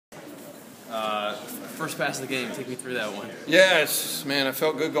first pass of the game. Take me through that one. Yes, man, I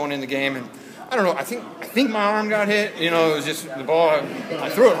felt good going in the game, and I don't know. I think my arm got hit. You know, it was just the ball. I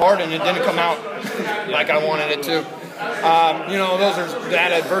threw it hard, and it didn't come out like I wanted it to. You know, those are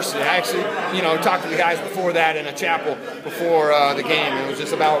that adversity. I actually, you know, talked to the guys before that in a chapel before the game. It was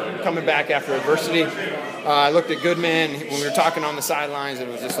just about coming back after adversity. I looked at Goodman when we were talking on the sidelines, and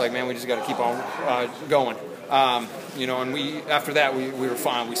it was just like, man, we just got to keep on going. You know, and after that we were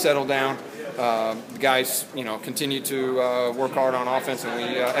fine. We settled down. The guys, you know, continued to work hard on offense, and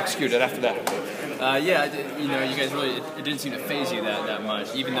we executed after that. Yeah, you know, you guys really, it didn't seem to phase you that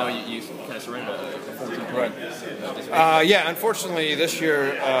much, even though you kind of surrendered a 14-point. Yeah, unfortunately this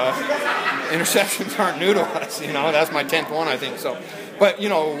year interceptions aren't new to us. You know, that's my 10th one, I think. So, but you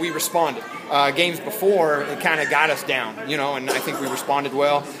know, we responded. Games before, it kind of got us down, you know, and I think we responded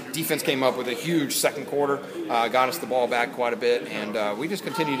well. Defense came up with a huge second quarter, got us the ball back quite a bit, and we just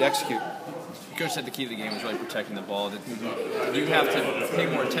continued to execute. Coach said the key to the game was really protecting the ball. Did you have to pay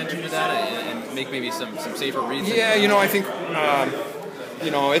more attention to that and make maybe some safer reads? Yeah, you know, I think you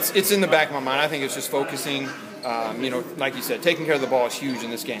know, it's in the back of my mind. I think it's just focusing. You know, like you said, taking care of the ball is huge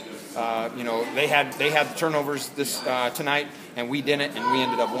in this game. You know, they had the turnovers this tonight, and we didn't, and we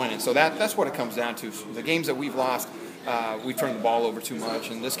ended up winning. So that's what it comes down to. The games that we've lost, we turned the ball over too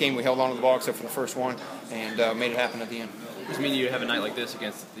much. And this game, we held on to the ball except for the first one, and made it happen at the end. Does it mean you have a night like this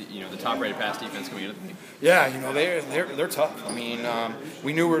against the top-rated pass defense coming into the game? Yeah, you know, they're tough. I mean,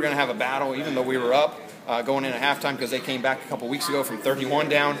 we knew we were going to have a battle, even though we were up going in at halftime, because they came back a couple weeks ago from 31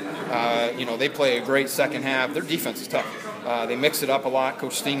 down. You know, they play a great second half. Their defense is tough. They mix it up a lot.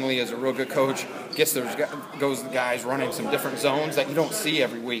 Coach Stingley is a real good coach. Gets the guys running some different zones that you don't see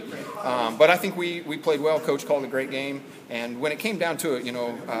every week. But I think we played well. Coach called a great game. And when it came down to it, you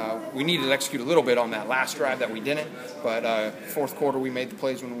know, we needed to execute a little bit on that last drive that we didn't. But fourth quarter, we made the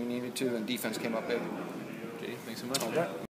plays when we needed to, and defense came up big. Jay, thanks so much. All right.